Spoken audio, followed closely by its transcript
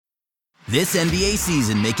This NBA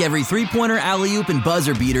season, make every three-pointer, alley-oop, and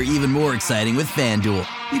buzzer beater even more exciting with FanDuel.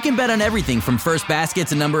 You can bet on everything from first basket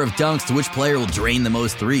to number of dunks to which player will drain the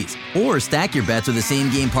most threes. Or stack your bets with a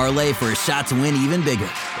same-game parlay for a shot to win even bigger.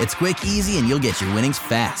 It's quick, easy, and you'll get your winnings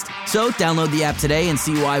fast. So download the app today and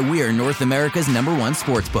see why we're North America's #1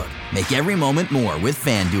 sportsbook. Make every moment more with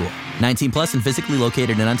FanDuel. 19 plus and physically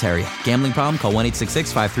located in Ontario. Gambling problem? Call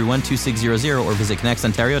 1-866-531-2600 or visit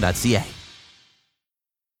connectsontario.ca.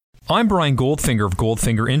 I'm Brian Goldfinger of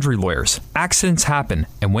Goldfinger Injury Lawyers. Accidents happen,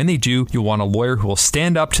 and when they do, you'll want a lawyer who will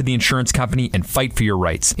stand up to the insurance company and fight for your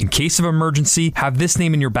rights. In case of emergency, have this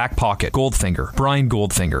name in your back pocket. Goldfinger. Brian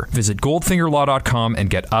Goldfinger. Visit goldfingerlaw.com and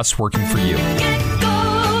get us working for you. Get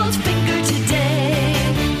Goldfinger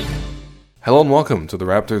today. Hello and welcome to the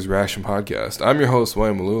Raptors Reaction Podcast. I'm your host,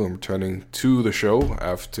 William Malou. I'm returning to the show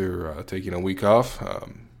after taking a week off.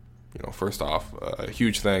 First off, a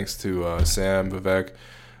huge thanks to Sam, Vivek,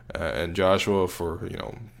 and Joshua for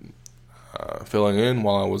filling in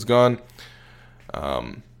while I was gone.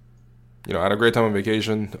 I had a great time on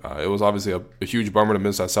vacation. It was obviously a huge bummer to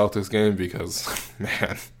miss that Celtics game because,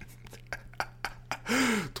 man,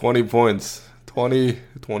 20 points. I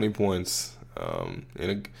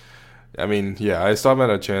still haven't had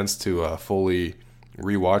a chance to fully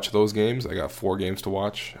rewatch those games. I got 4 games to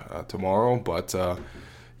watch tomorrow, but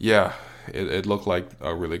it looked like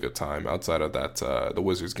a really good time outside of that the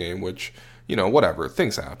Wizards game, which, whatever,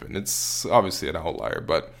 things happen. It's obviously an outlier,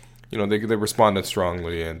 but, they responded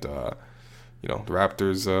strongly, and, the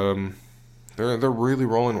Raptors, they're really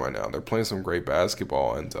rolling right now. They're playing some great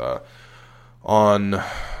basketball, and on,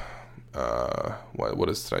 what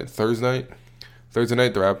is tonight, Thursday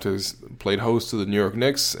night, the Raptors played host to the New York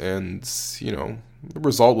Knicks, and, the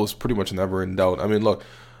result was pretty much never in doubt. I mean, look,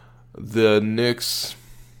 the Knicks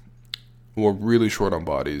were really short on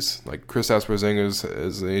bodies. Like, Kristaps Porzingis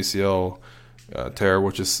is an ACL tear,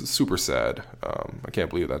 which is super sad. I can't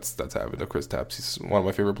believe that's happened to Kristaps. He's one of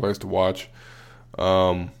my favorite players to watch.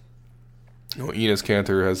 Enes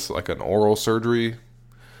Kanter has like an oral surgery.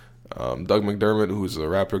 Doug McDermott, who's a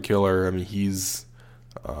Raptor killer, I mean, he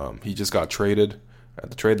just got traded at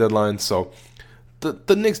the trade deadline. So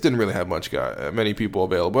the Knicks didn't really have many people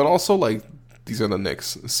available. But also, like, these are the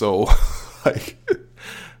Knicks, so like,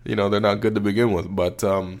 they're not good to begin with. But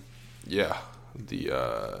the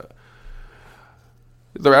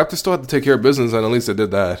Raptors still had to take care of business, and at least they did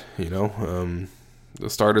that. The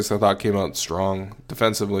starters, I thought, came out strong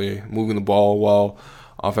defensively, moving the ball well,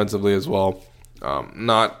 offensively as well.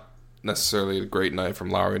 Not necessarily a great night from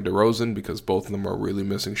Lowry and DeRozan because both of them are really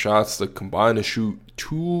missing shots. They combined to shoot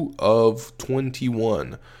 2 of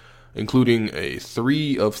 21, including a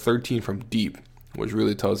 3 of 13 from deep, which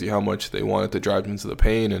really tells you how much they wanted to drive into the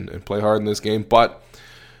paint and play hard in this game. But,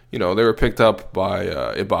 they were picked up by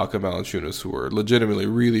Ibaka and Valanciunas, who were legitimately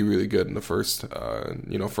really, really good in the first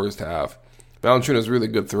half. Valanciunas really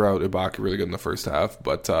good throughout, Ibaka really good in the first half.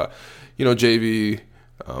 But, JV,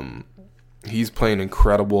 he's playing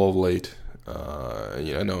incredible of late.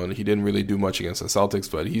 And he didn't really do much against the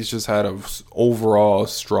Celtics, but he's just had an overall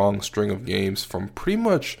strong string of games from pretty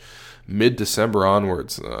much mid-December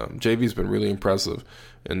onwards. JV's been really impressive,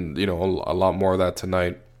 and a lot more of that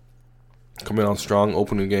tonight. Coming on strong,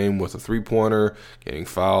 opening game with a three-pointer, getting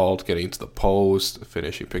fouled, getting to the post,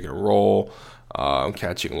 finishing pick and roll,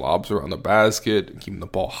 catching lobs around the basket, keeping the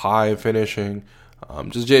ball high, finishing.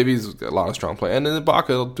 Just JV's got a lot of strong play, and then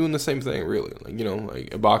Ibaka doing the same thing, really. Like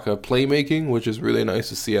Ibaka playmaking, which is really nice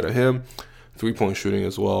to see out of him. 3-point shooting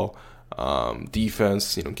as well.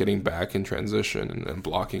 Defense, getting back in transition and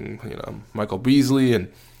blocking, Michael Beasley.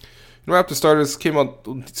 And Raptors starters came out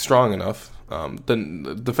strong enough.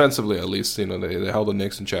 Then defensively, at least, they held the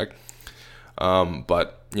Knicks in check.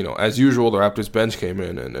 But, as usual, the Raptors bench came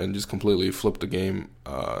in and just completely flipped the game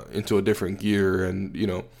into a different gear. And,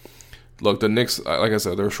 look, the Knicks, like I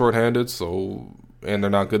said, they're shorthanded, and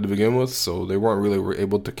they're not good to begin with, so they weren't really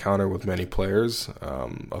able to counter with many players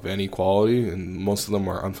of any quality, and most of them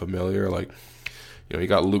are unfamiliar. Like, you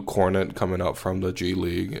got Luke Kornet coming up from the G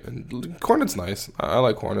League, and Kornet's nice. I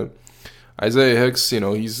like Kornet. Isaiah Hicks,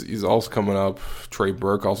 he's also coming up. Trey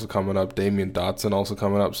Burke also coming up. Damian Dotson also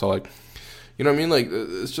coming up. So, like, Like,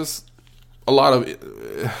 it's just a lot of,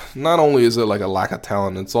 not only is it like a lack of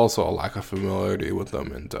talent, it's also a lack of familiarity with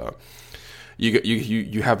them, and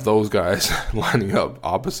you have those guys lining up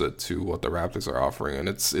opposite to what the Raptors are offering, and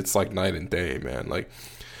it's like night and day, man. Like,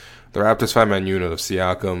 the Raptors 5-man unit of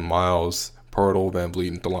Siakam, Miles, Poeltl, Van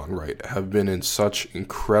Vliet, and DeLon Wright have been in such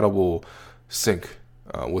incredible sync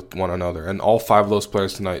with one another. And all 5 of those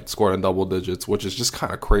players tonight scored in double digits, which is just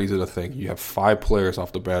kind of crazy to think. You have 5 players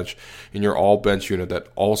off the bench in your all bench unit that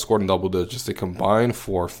all scored in double digits. They combined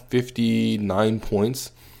for 59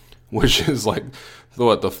 points, which is like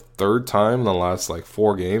the third time in the last like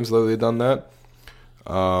 4 games that they've done that,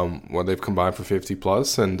 where they've combined for 50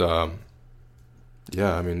 plus. And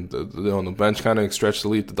yeah, I mean, on the bench kind of stretched the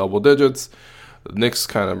lead to double digits. The Knicks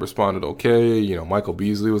kind of responded okay. You know, Michael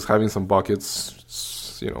Beasley was having some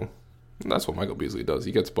buckets. You know, that's what Michael Beasley does.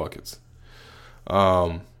 He gets buckets.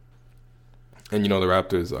 And, you know, the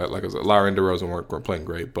Raptors, like I said, Lowry and DeRozan weren't playing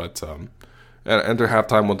great. But enter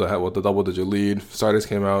halftime with the double-digit lead. Starters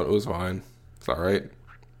came out. It was fine. It's all right.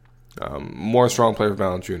 More strong play for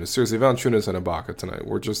Valanciunas. Seriously, Valanciunas and Ibaka tonight.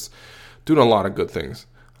 We're just doing a lot of good things.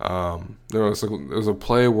 There was a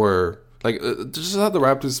play where, like, just how the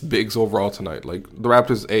Raptors bigs overall tonight. Like, the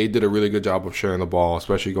Raptors, did a really good job of sharing the ball,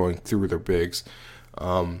 especially going through their bigs.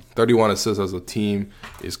 31 assists as a team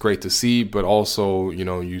is great to see, but also, you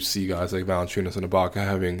know, you see guys like Valanciunas and Ibaka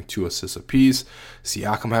having 2 assists apiece,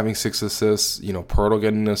 Siakam having 6 assists, you know, Poeltl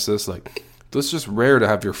getting an assist. Like, it's just rare to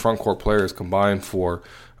have your front court players combined for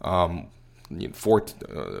 11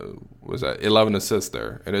 assists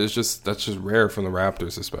there, and that's just rare from the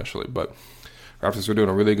Raptors especially. But Raptors were doing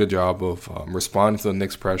a really good job of responding to the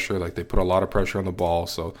Knicks' pressure. Like, they put a lot of pressure on the ball,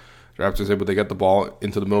 so the Raptors were able to get the ball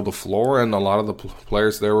into the middle of the floor, and a lot of the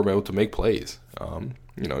players there were able to make plays.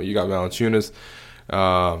 You know, you got Valanciunas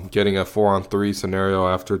getting a 4-on-3 scenario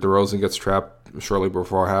after DeRozan gets trapped shortly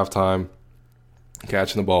before halftime,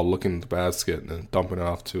 catching the ball, looking at the basket, and dumping it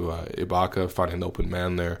off to Ibaka, finding an open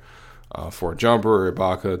man there for a jumper.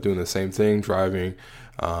 Ibaka doing the same thing, driving,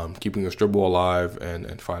 keeping his dribble alive,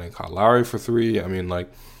 and finding Kyle Lowry for 3. I mean, like,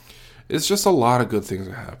 it's just a lot of good things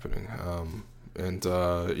are happening. And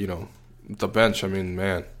you know, the bench, I mean,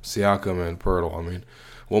 man, Siakam and Poeltl, I mean,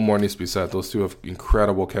 what more needs to be said? Those two have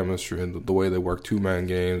incredible chemistry and the way they work 2-man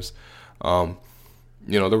games. You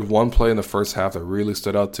know, there was one play in the first half that really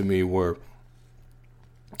stood out to me where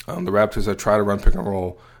the Raptors had tried to run pick and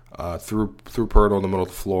roll through Poeltl in the middle of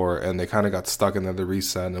the floor, and they kind of got stuck in there to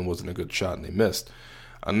reset, and it wasn't a good shot, and they missed.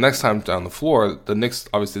 Next time down the floor, the Knicks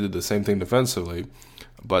obviously did the same thing defensively,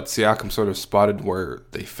 but Siakam sort of spotted where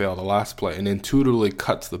they failed the last play and intuitively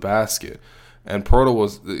cut to the basket. And Poeltl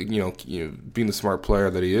was, you know, being the smart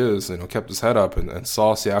player that he is, you know, kept his head up and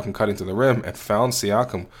saw Siakam cutting to the rim and found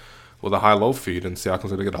Siakam with a high-low feed, and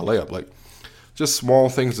Siakam's going to get a layup. Like, just small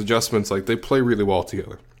things, adjustments. Like, they play really well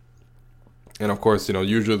together. And, of course, you know,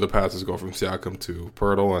 usually the passes go from Siakam to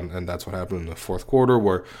Poeltl, and that's what happened in the fourth quarter,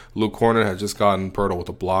 where Luke Cornet had just gotten Poeltl with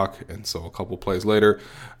a block, and so a couple plays later,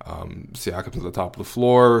 Siakam's at the top of the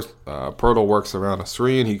floor. Poeltl works around a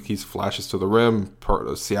screen. He flashes to the rim.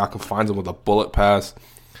 Siakam finds him with a bullet pass.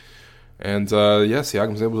 And,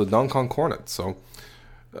 Siakam's able to dunk on Cornet. So,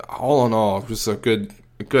 all in all, just a good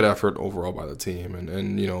effort overall by the team,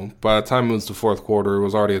 and you know, by the time it was the fourth quarter, it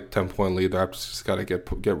was already a 10-point lead. The Raptors just got to get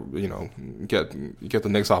the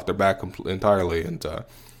Knicks off their back entirely, and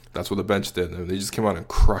that's what the bench did. And they just came out and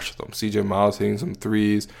crushed them. C.J. Miles hitting some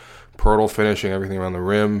threes, Poeltl finishing everything around the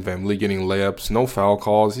rim, VanVleet getting layups, no foul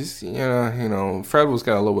calls. He's Fred was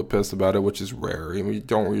got a little bit pissed about it, which is rare. I mean, you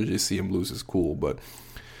don't usually see him lose his cool, but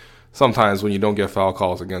sometimes when you don't get foul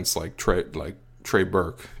calls against Trey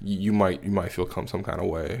Burke, you might feel some kind of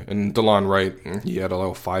way. And DeLon Wright, he had a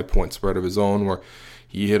little 5-point spread of his own where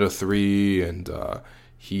he hit a 3, and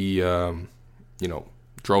he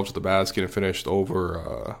drove to the basket and finished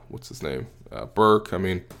over Burke. I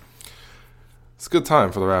mean, it's a good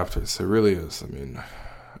time for the Raptors. It really is. I mean,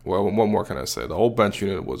 well, what more can I say? The whole bench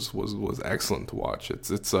unit was excellent to watch.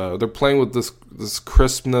 It's they're playing with this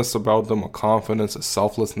crispness about them, a confidence, a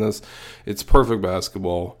selflessness. It's perfect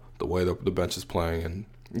basketball, the way the bench is playing, and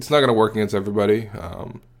it's not going to work against everybody.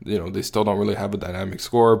 They still don't really have a dynamic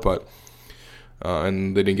score, but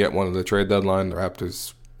and they didn't get one at the trade deadline. The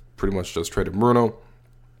Raptors pretty much just traded Bruno.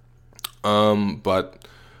 But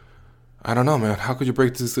I don't know, man. How could you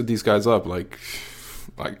break these guys up? Like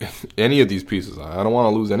any of these pieces, I don't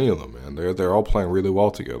want to lose any of them, man. They're all playing really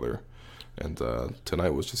well together, and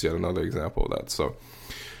tonight was just yet another example of that. So,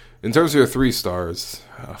 in terms of your 3 stars,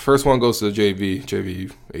 first one goes to the JV.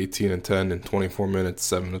 JV 18 and 10 in 24 minutes,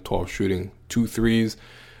 7 of 12 shooting, 2 threes.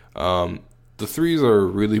 The threes are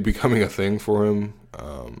really becoming a thing for him,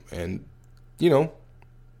 and you know,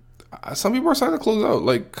 some people are starting to close out.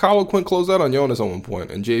 Like Kyle O'Quinn closed out on Jonas at one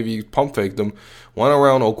point, and JV pump faked him, went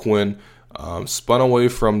around O'Quinn, spun away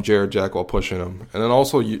from Jared Jack while pushing him, and then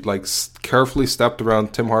also carefully stepped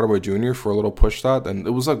around Tim Hardaway Jr. for a little push shot, and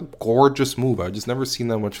it was a gorgeous move. I've just never seen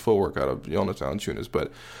that much footwork out of Jonas Valanciunas.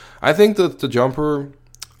 But I think that the jumper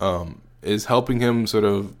is helping him sort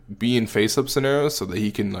of be in face-up scenarios so that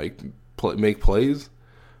he can make plays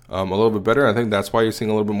a little bit better. I think that's why you're seeing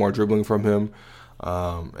a little bit more dribbling from him.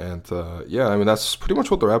 That's pretty much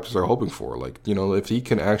what the Raptors are hoping for. If he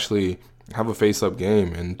can actually have a face-up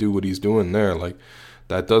game and do what he's doing there,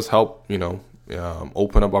 that does help,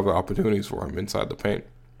 open up other opportunities for him inside the paint,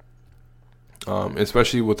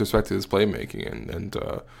 especially with respect to his playmaking. And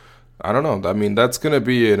I don't know. I mean, that's going to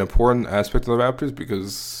be an important aspect of the Raptors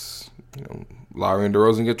because, Lowry and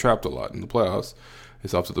DeRozan get trapped a lot in the playoffs.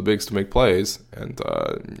 It's up to the bigs to make plays. And,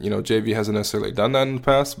 JV hasn't necessarily done that in the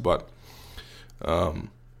past, but,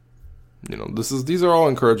 these are all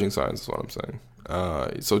encouraging signs is what I'm saying.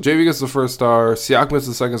 So JV gets the first star. Siakam gets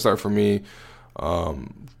the second star for me.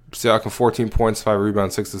 Siakam 14 points, 5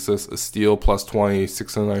 rebounds, 6 assists, a steal, plus 20,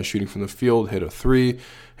 6 of 9 shooting from the field, hit a 3,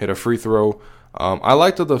 hit a free throw. I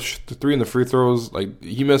liked the 3 in the free throws.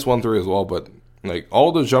 He missed 1 3 as well, but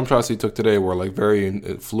all the jump shots he took today were very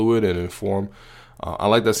fluid and in form. I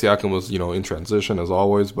like that Siakam was in transition as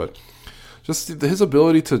always, but just his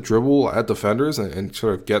ability to dribble at defenders and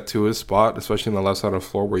sort of get to his spot, especially on the left side of the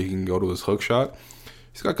floor where he can go to his hook shot.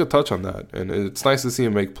 He's got good touch on that, and it's nice to see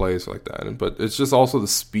him make plays like that. But it's just also the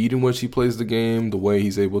speed in which he plays the game, the way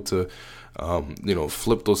he's able to,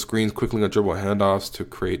 flip those screens quickly on dribble handoffs to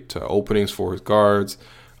create openings for his guards,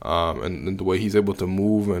 and the way he's able to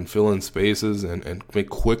move and fill in spaces and make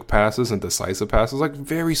quick passes and decisive passes,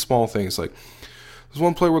 very small things. There's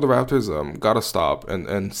one play where the Raptors got a stop,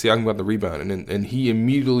 and Siakam got the rebound, and he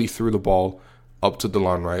immediately threw the ball up to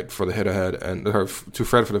DeLon Wright for the hit ahead, to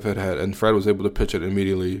Fred for the hit ahead, and Fred was able to pitch it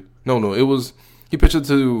immediately. He pitched it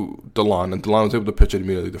to DeLon, and DeLon was able to pitch it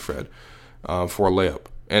immediately to Fred for a layup.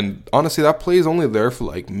 And honestly, that play is only there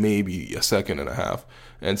for maybe a second and a half,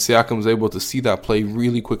 and Siakam was able to see that play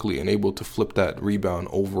really quickly and able to flip that rebound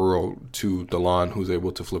over to DeLon, who's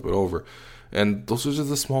able to flip it over. And those are just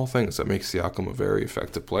the small things that make Siakam a very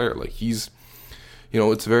effective player. He's,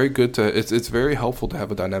 it's very good it's very helpful to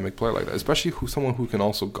have a dynamic player like that, especially someone who can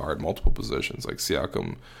also guard multiple positions.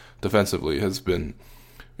 Siakam defensively has been,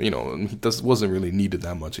 he wasn't really needed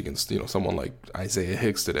that much against, someone like Isaiah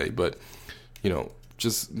Hicks today. But,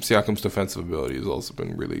 just Siakam's defensive ability has also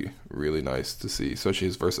been really, really nice to see, especially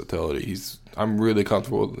his versatility. I'm really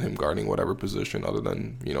comfortable with him guarding whatever position other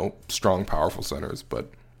than, strong, powerful centers. But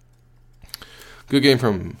good game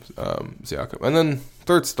from Siakam. And then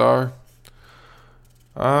third star,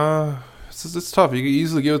 it's tough. You can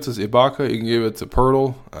easily give it to Ibaka. You can give it to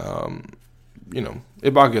Poeltl.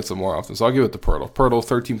 Ibaka gets it more often, so I'll give it to Poeltl. Poeltl,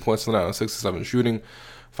 13 points tonight on 6 to 7 shooting,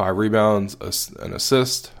 5 rebounds, an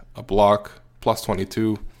assist, a block, plus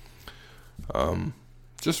 22.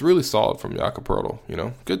 Just really solid from Jakob Poeltl.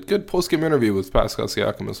 Good post-game interview with Pascal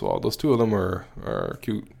Siakam as well. Those two of them are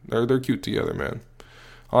cute. They're cute together, man.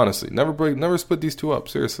 Honestly, never split these two up.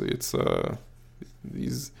 Seriously, it's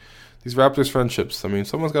these Raptors friendships. I mean,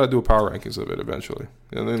 someone's got to do a power rankings of it eventually.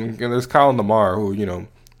 And then there's Kyle and Lamar, who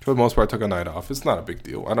for the most part took a night off. It's not a big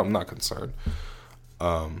deal. I'm not concerned.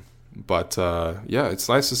 But it's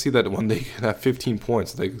nice to see that when they have 15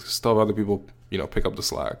 points, they still have other people pick up the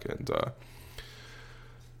slack. And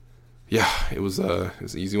it was an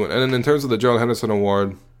easy one. And then in terms of the Joe Henderson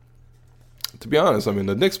Award, to be honest, I mean,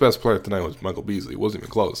 the Knicks' best player tonight was Michael Beasley. It wasn't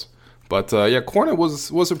even close. But, Kornet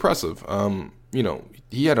was impressive.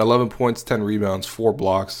 He had 11 points, 10 rebounds, 4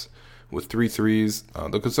 blocks with 3 threes.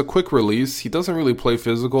 It's a quick release. He doesn't really play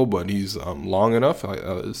physical, but he's long enough.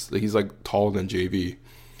 He's taller than JV,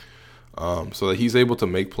 so that he's able to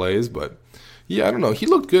make plays. But, I don't know. He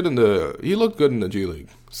looked good in the G League.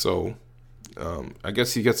 So, I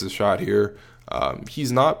guess he gets his shot here.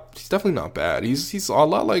 He's definitely not bad. He's a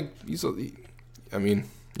lot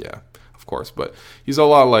of course, but he's a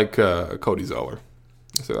lot like Cody Zeller.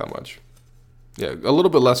 I'll say that much. Yeah, a little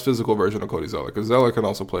bit less physical version of Cody Zeller, because Zeller can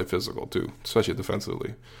also play physical too, especially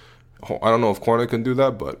defensively. I don't know if Kornet can do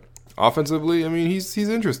that, but offensively, I mean, he's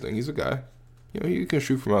interesting. He's a guy. He can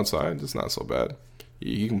shoot from outside. It's not so bad.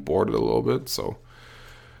 He can board it a little bit, so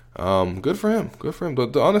good for him. Good for him.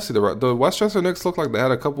 Honestly, the Westchester Knicks look like they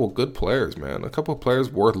had a couple of good players, man. A couple of players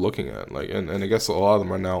worth looking at. And I guess a lot of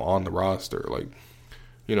them are now on the roster.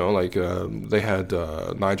 They had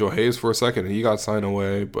Nigel Hayes for a second, and he got signed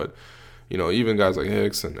away. But even guys like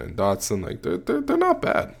Hicks and Dotson, they're not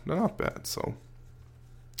bad. They're not bad. So,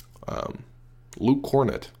 Luke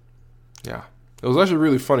Kornet, yeah, it was actually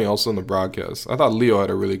really funny. Also in the broadcast, I thought Leo had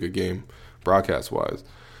a really good game, broadcast wise.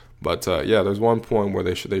 But yeah, there's one point where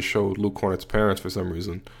they showed Luke Cornett's parents for some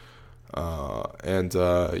reason.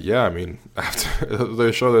 Yeah, I mean, after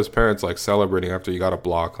they show his parents like celebrating after he got a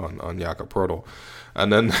block on Jakob Poeltl,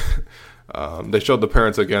 and then they showed the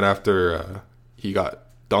parents again after he got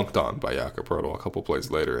dunked on by Jakob Poeltl a couple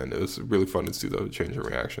plays later, and it was really fun to see the change in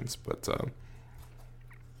reactions. But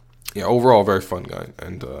yeah, overall, very fun guy,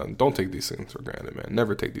 and don't take these things for granted, man.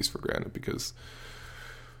 Never take these for granted, because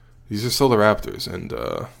these are still the Raptors, and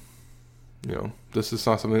you know, this is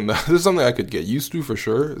something I could get used to for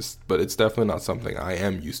sure, but it's definitely not something I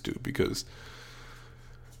am used to, because,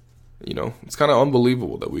 you know, it's kind of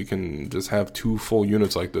unbelievable that we can just have two full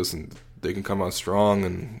units like this and they can come out strong,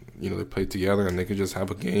 and, you know, they play together and they can just have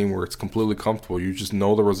a game where it's completely comfortable. You just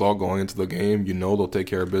know the result going into the game. You know they'll take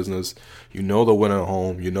care of business. You know they'll win at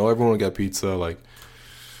home. You know everyone will get pizza. Like,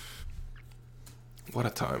 what a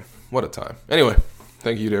time. What a time. Anyway,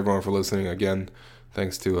 thank you to everyone for listening. Again,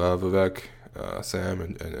 thanks to Vivek, Sam,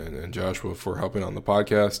 and Joshua for helping on the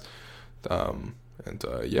podcast.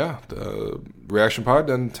 Yeah, the Reaction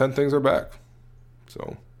Pod and 10 Things are back.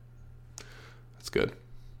 So, that's good.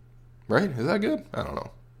 Right? Is that good? I don't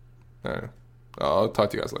know. All right. I'll talk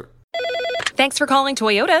to you guys later. Thanks for calling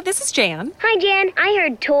Toyota. This is Jan. Hi, Jan. I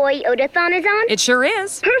heard Toy-Odathon is on. It sure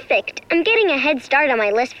is. Perfect. I'm getting a head start on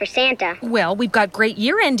my list for Santa. Well, we've got great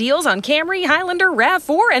year-end deals on Camry, Highlander,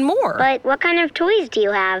 RAV4, and more. But what kind of toys do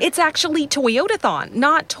you have? It's actually Toyotathon,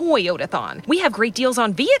 not Toyotathon. We have great deals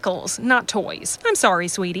on vehicles, not toys. I'm sorry,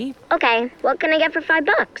 sweetie. Okay. What can I get for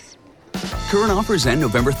 $5? Current offers end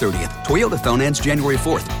November 30th. Toyotathon ends January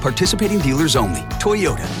 4th. Participating dealers only.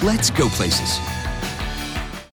 Toyota. Let's go places.